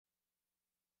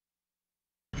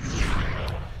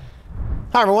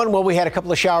Hi, everyone. Well, we had a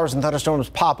couple of showers and thunderstorms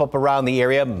pop up around the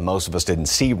area. Most of us didn't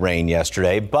see rain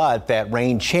yesterday, but that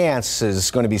rain chance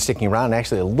is going to be sticking around.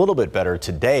 Actually, a little bit better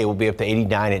today. We'll be up to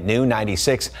 89 at noon,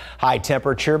 96 high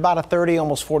temperature, about a 30,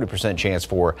 almost 40% chance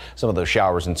for some of those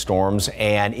showers and storms.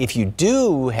 And if you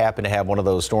do happen to have one of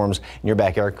those storms in your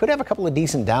backyard, could have a couple of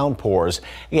decent downpours.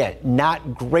 Yeah,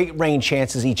 not great rain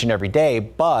chances each and every day,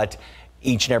 but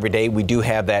each and every day we do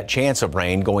have that chance of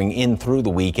rain going in through the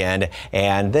weekend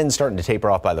and then starting to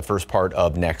taper off by the first part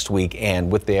of next week.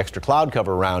 And with the extra cloud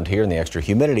cover around here and the extra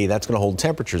humidity, that's going to hold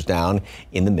temperatures down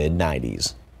in the mid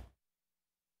 90s.